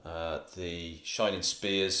 The Shining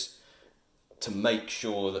Spears, to make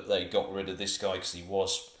sure that they got rid of this guy, because he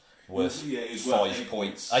was worth 5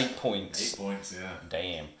 points. 8 points. 8 points, yeah.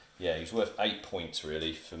 Damn. Yeah, he's worth 8 points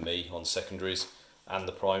really for me on secondaries and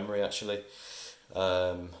the primary actually.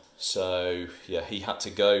 So yeah, he had to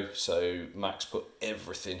go. So Max put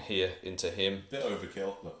everything here into him. Bit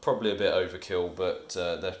overkill. But... Probably a bit overkill, but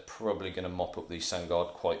they're probably going to mop up the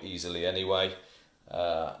Sangard quite easily anyway.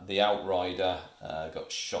 The Outrider got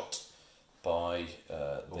shot by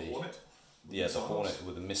the Hornet. The Hornet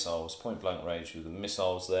with the missiles, point blank range with the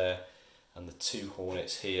missiles there, and the two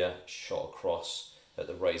Hornets here shot across at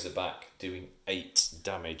the Razorback, doing 8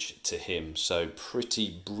 damage to him. So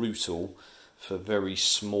pretty brutal for very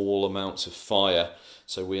small amounts of fire.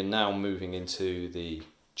 So we're now moving into the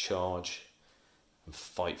charge and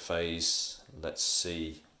fight phase. Let's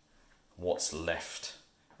see what's left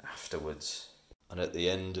afterwards. And at the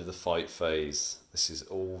end of the fight phase, this is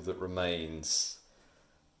all that remains.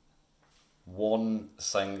 One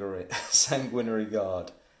Sanguinary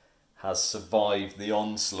Guard has survived the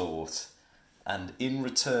onslaught, and in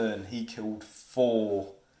return he killed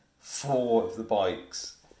four of the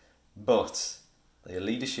bikes. But they are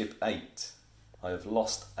leadership 8. I have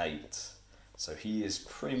lost 8. So he is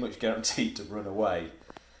pretty much guaranteed to run away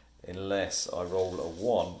unless I roll a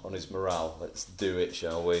 1 on his morale. Let's do it,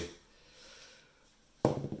 shall we?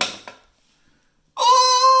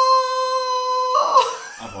 Oh!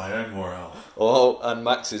 And my own morale. Oh, and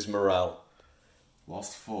Max's morale.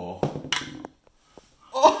 Lost 4.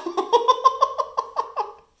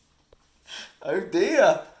 Oh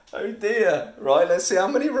dear. Oh dear. Right, let's see how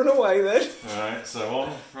many run away then. Alright,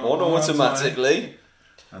 so one automatically.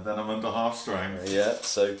 And then I'm under half strength. Yeah,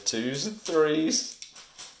 so 2s and 3s.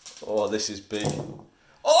 Oh, this is big.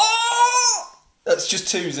 Oh! That's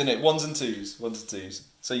just 2s, isn't it? 1s and 2s. 1s and 2s.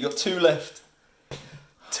 So you got 2 left.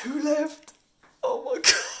 2 left. Oh my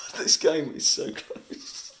god, this game is so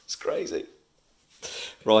close. It's crazy.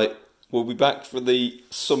 Right, we'll be back for the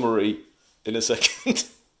summary in a second.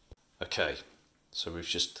 Okay, so we've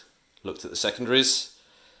just looked at the secondaries.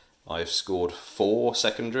 I've scored 4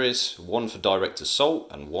 secondaries, 1 for Direct Assault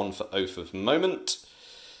and 1 for Oath of Moment.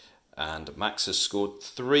 And Max has scored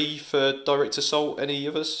 3 for Direct Assault. Any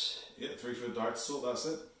of us? Yeah, 3 for Direct Assault, that's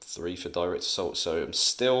it. 3 for Direct Assault, so I'm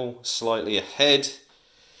still slightly ahead.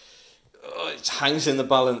 It hangs in the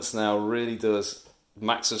balance now, really does.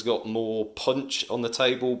 Max has got more punch on the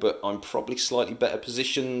table, but I'm probably slightly better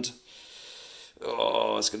positioned.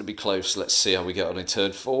 Oh, it's going to be close. Let's see how we get on in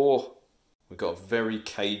turn 4. We've got a very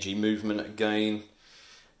cagey movement again.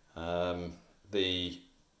 The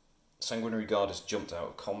Sanguinary Guard has jumped out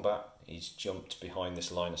of combat. He's jumped behind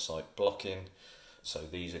this line of sight blocking. So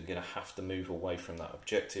these are going to have to move away from that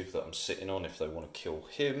objective that I'm sitting on if they want to kill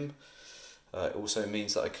him. It also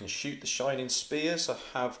means that I can shoot the Shining Spears. I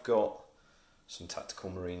have got some Tactical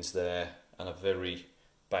Marines there and a very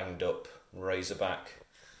banged up Razorback.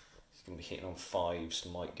 He's going to be hitting on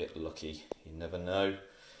 5s, might get lucky, you never know.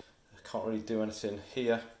 I can't really do anything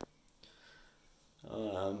here.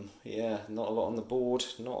 Yeah, not a lot on the board,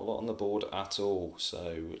 not a lot on the board at all.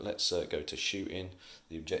 So let's go to shooting.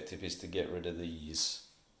 The objective is to get rid of these.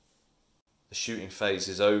 The shooting phase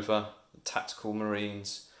is over. The tactical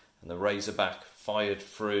marines and the Razorback fired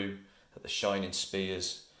through at the shining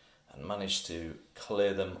spears and managed to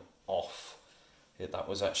clear them off. That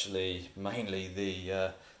was actually mainly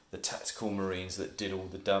the tactical marines that did all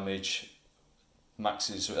the damage.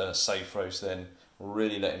 Max's save throws then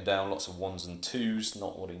really let him down. Lots of 1s and 2s,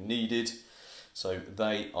 not what he needed. So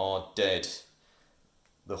they are dead.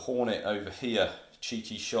 The Hornet over here,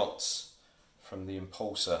 cheeky shots from the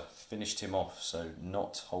Impulsor, finished him off. So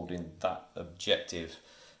not holding that objective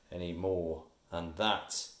anymore. And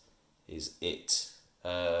that is it.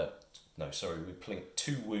 No, sorry, we plinked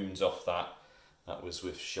 2 wounds off that. That was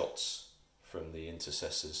with shots from the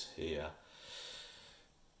intercessors here.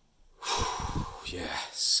 Yeah,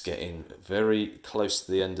 it's getting very close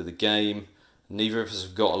to the end of the game. Neither of us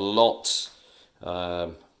have got a lot.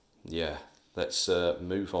 Yeah, let's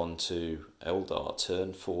move on to Eldar,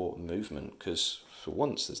 turn 4 movement, because for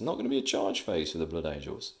once there's not going to be a charge phase for the Blood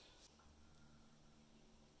Angels.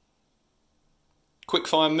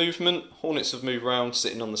 Quickfire movement, Hornets have moved around,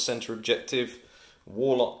 sitting on the centre objective.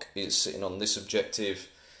 Warlock is sitting on this objective,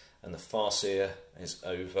 and the Farseer is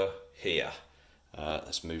over here.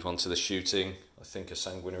 Let's move on to the shooting. I think a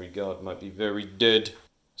Sanguinary Guard might be very dead.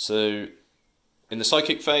 So, in the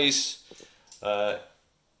Psychic phase,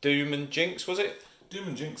 Doom and Jinx, was it? Doom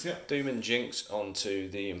and Jinx, yeah. Doom and Jinx onto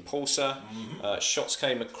the Impulsor. Shots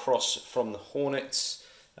came across from the Hornets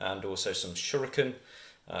and also some Shuriken,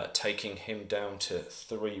 taking him down to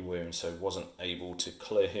 3 wounds, so wasn't able to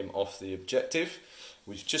clear him off the objective.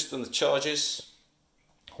 We've just done the charges.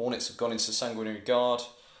 Hornets have gone into Sanguinary Guard,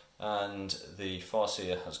 and the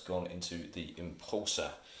Farseer has gone into the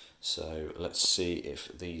Impulsor. So let's see if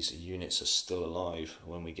these units are still alive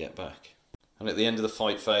when we get back. And at the end of the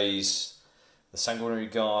fight phase, the Sanguinary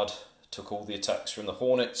Guard took all the attacks from the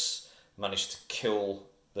Hornets, managed to kill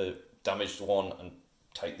the damaged one and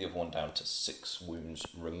take the other one down to 6 wounds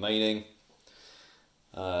remaining.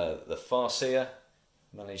 The Farseer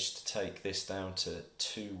managed to take this down to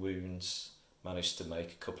 2 wounds, managed to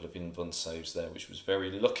make a couple of invuln saves there, which was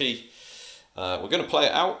very lucky. We're going to play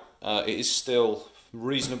it out. It is still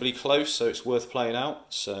reasonably close, so it's worth playing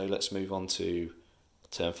out. So let's move on to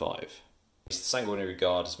turn 5. The Sanguinary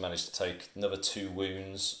Guard has managed to take another 2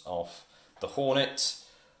 wounds off the Hornet.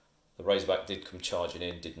 The Razorback did come charging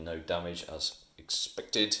in, did no damage as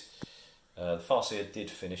expected. The Farseer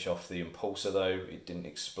did finish off the Impulsor though, it didn't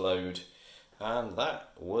explode. And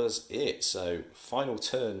that was it. So final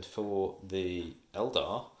turn for the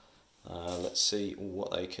Eldar. Let's see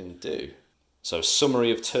what they can do. So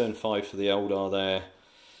summary of turn 5 for the Eldar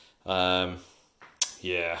there.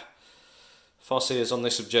 Yeah, Farseer's on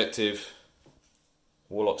this objective,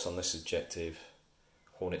 Warlock's on this objective,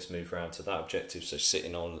 Hornets move around to that objective, so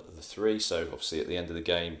sitting on the 3. So obviously at the end of the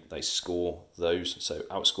game they score those. So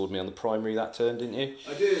outscored me on the primary that turn, didn't you?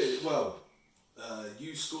 I did. Well,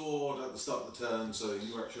 you scored at the start of the turn, so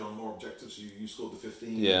you were actually on more objectives. So you scored the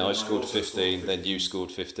 15. Yeah, I scored 15, then you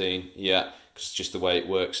scored 15. Yeah, because it's just the way it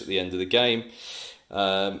works at the end of the game.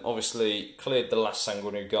 Obviously cleared the last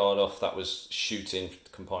Sanguinary Guard off. That was shooting,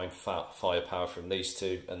 combined firepower from these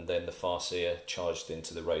 2, and then the Farseer charged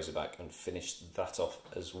into the Razorback and finished that off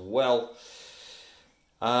as well.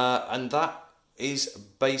 And that is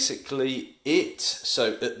basically it.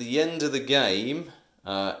 So at the end of the game,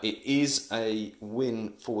 it is a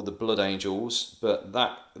win for the Blood Angels, but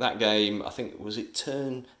that game, I think, was it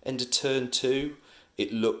end of turn 2,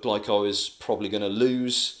 it looked like I was probably going to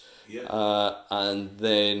lose. Yeah. And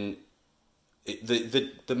then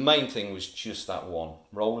the main thing was just that one.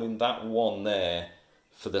 Rolling that one there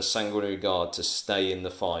for the Sanguinary Guard to stay in the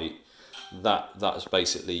fight, that's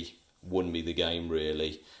basically won me the game,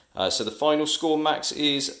 really. So the final score, Max,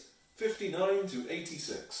 is 59 to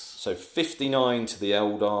 86. So 59 to the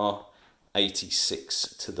Eldar,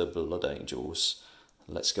 86 to the Blood Angels.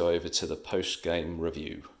 Let's go over to the post-game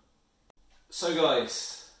review. So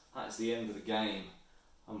guys, that's the end of the game.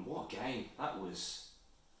 And what a game. That was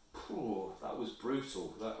brutal.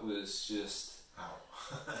 That was just... Ow.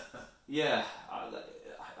 Yeah, I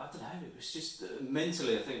don't know, it was just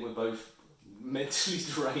mentally, I think we're both mentally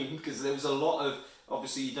drained, because there was a lot of...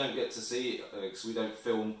 Obviously you don't get to see it because we don't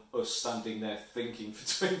film us standing there thinking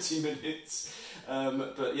for 20 minutes.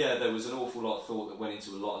 But yeah, there was an awful lot of thought that went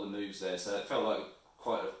into a lot of the moves there, so it felt like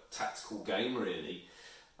quite a tactical game, really.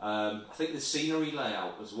 I think the scenery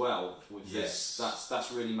layout as well with this,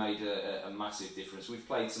 that's really made a massive difference. We've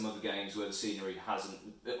played some other games where the scenery hasn't,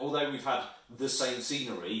 although we've had the same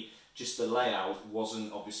scenery, just the layout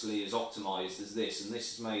wasn't obviously as optimised as this, and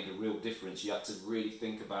this has made a real difference. You had to really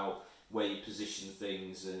think about where you position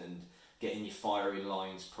things and getting your firing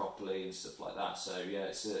lines properly and stuff like that. So yeah,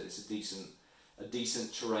 it's a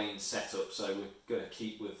decent terrain setup. So we're going to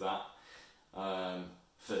keep with that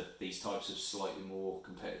for these types of slightly more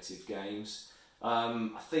competitive games. I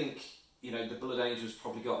think, you know, the Blood Angels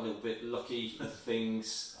probably got a little bit lucky with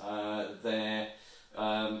things there.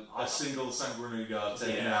 A single Sanguinary Guard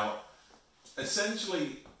taking out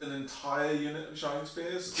essentially an entire unit of Shining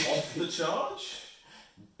Spears off the charge.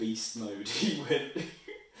 Beast mode, he went.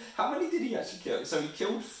 How many did he actually kill? So he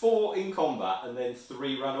killed 4 in combat and then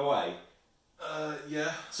 3 ran away.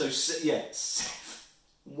 Yeah. So yeah,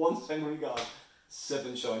 1 Sanguinary Guard,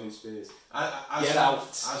 7 Shining Spears. Get out!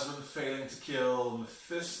 Asmund failing to kill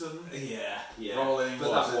Mephiston. Yeah. Rolling,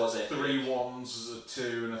 but that was epic. 3 1s, a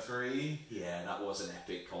 2 and a 3. Yeah, that was an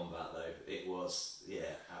epic combat though. It was, yeah,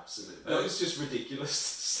 absolutely. But it's just ridiculous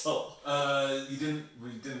to stop. We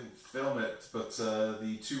didn't film it, but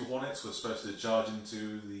the 2 Hornets were supposed to charge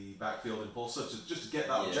into the backfield impulsor just to get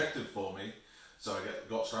that objective for me. So I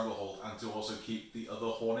got Stranglehold, and to also keep the other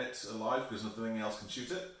Hornet alive because nothing else can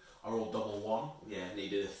shoot it. I rolled double 1. Yeah,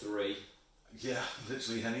 needed a 3. Yeah,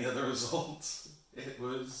 literally any other result. It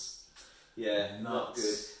was not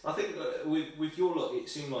good. I think with your luck, it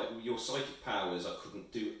seemed like your psychic powers, I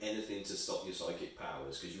couldn't do anything to stop your psychic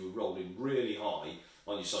powers because you were rolling really high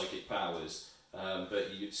on your psychic powers. But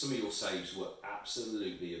some of your saves were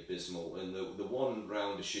absolutely abysmal, and the one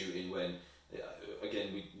round of shooting when,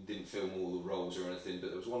 again, we didn't film all the rolls or anything, but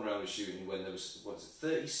there was one round of shooting when there was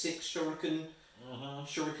 36 shuriken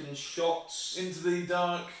shots into the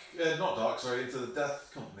into the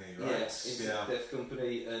Death Company, right? Yes, into the Death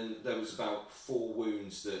Company, and there was about 4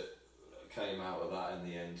 wounds that came out of that in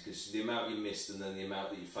the end, because the amount you missed and then the amount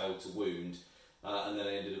that you failed to wound, and then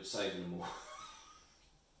I ended up saving them all.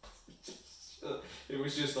 It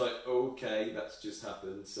was just like, okay, that's just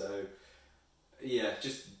happened. So yeah,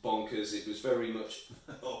 just bonkers. It was very much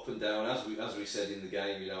up and down, as we said in the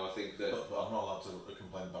game. You know, I think that. But I'm not allowed to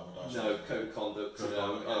complain about my dice. No, code of conduct.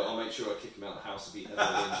 I'll make sure I kick him out of the house if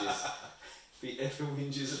he ever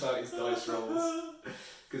whinges about his dice rolls.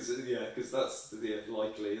 Because that's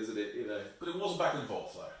likely, isn't it? You know. But it was back and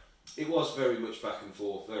forth though. It was very much back and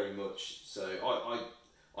forth, very much. So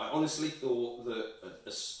I honestly thought that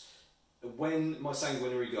when my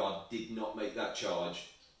Sanguinary Guard did not make that charge,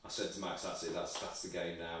 I said to Max, that's it, that's the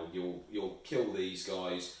game now. You'll kill these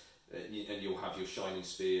guys, and you'll have your Shining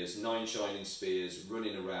Spears, 9 Shining Spears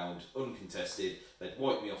running around uncontested. They'd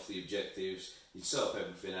wipe me off the objectives. You'd set up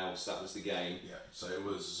everything else. That was the game. Yeah. So it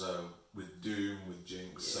was with Doom, with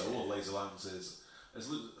Jinx. So all laser lances. As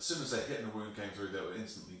soon as their hit and a wound came through, they were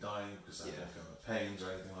instantly dying because they had no kind of pains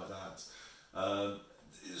or anything like that.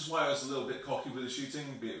 This is why I was a little bit cocky with the shooting,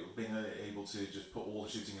 being able to just put all the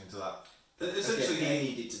shooting into that. Essentially,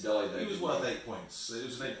 he needed to die though. He was worth 8 points. It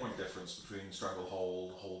was an 8-point difference between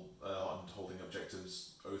Stranglehold, and holding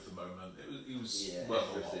objectives, Oath a moment. It was worth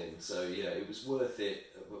everything. So yeah, it was worth it.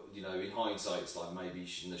 You know, in hindsight, it's like maybe you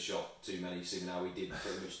shouldn't have shot too many. Seeing how he did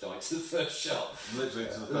pretty much die to the first shot. Literally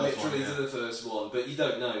to the first one. Literally to the first one. But you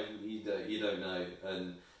don't know. You don't know.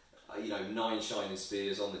 And you know, 9 Shining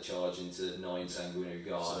Spears on the charge into 9 Sanguinary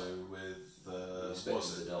Guard. So with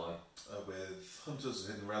to die. With Hunters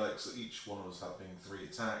and Hidden Relics, each one of us having 3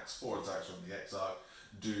 attacks, 4 attacks from the Exarch,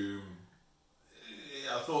 Doom.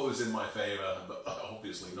 I thought it was in my favour, but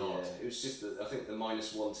obviously not. Yeah, it was just I think the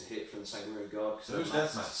 -1 to hit from the Sanguinary Guard. Those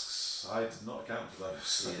death masks, I did not account for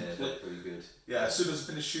those. Yeah, they're pretty good. Yeah, as soon as I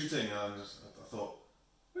finished shooting, I thought,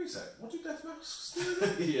 wait a sec, what do death masks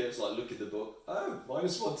do? Yeah, it's like, look at the book. Oh,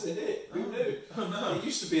 -1 to hit. Who knew? Oh no! It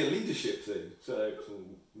used to be a leadership thing. So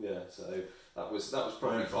yeah, so that was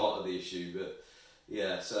probably part of the issue. But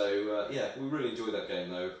yeah, so we really enjoyed that game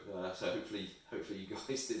though. So hopefully you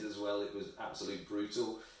guys did as well. It was absolutely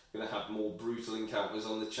brutal. Going to have more brutal encounters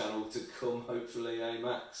on the channel to come. Hopefully,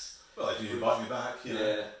 Max? Well, if you invite me back, you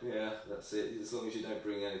know. Yeah, that's it. As long as you don't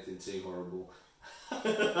bring anything too horrible.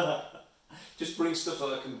 Just bring stuff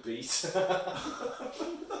that I can beat.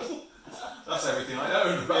 That's everything I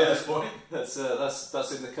own at this point. That's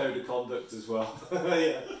in the code of conduct as well.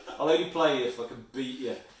 Yeah, I'll only play if I can beat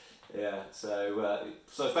you. Yeah.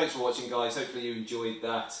 So thanks for watching, guys. Hopefully you enjoyed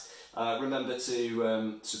that. Remember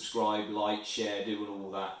to subscribe, like, share, do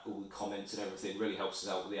all that, all the comments and everything. Really helps us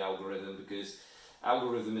out with the algorithm, because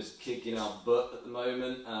algorithm is kicking our butt at the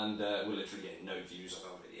moment, and we're literally getting no views on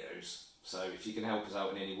our videos. So if you can help us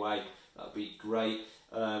out in any way, that'd be great.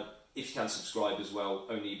 If you can subscribe as well,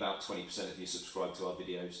 only about 20% of you subscribe to our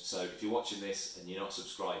videos. So if you're watching this and you're not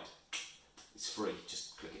subscribed, it's free,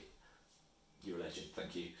 just click it. You're a legend.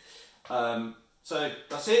 Thank you. So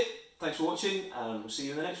that's it. Thanks for watching, and we'll see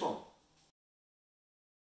you in the next one.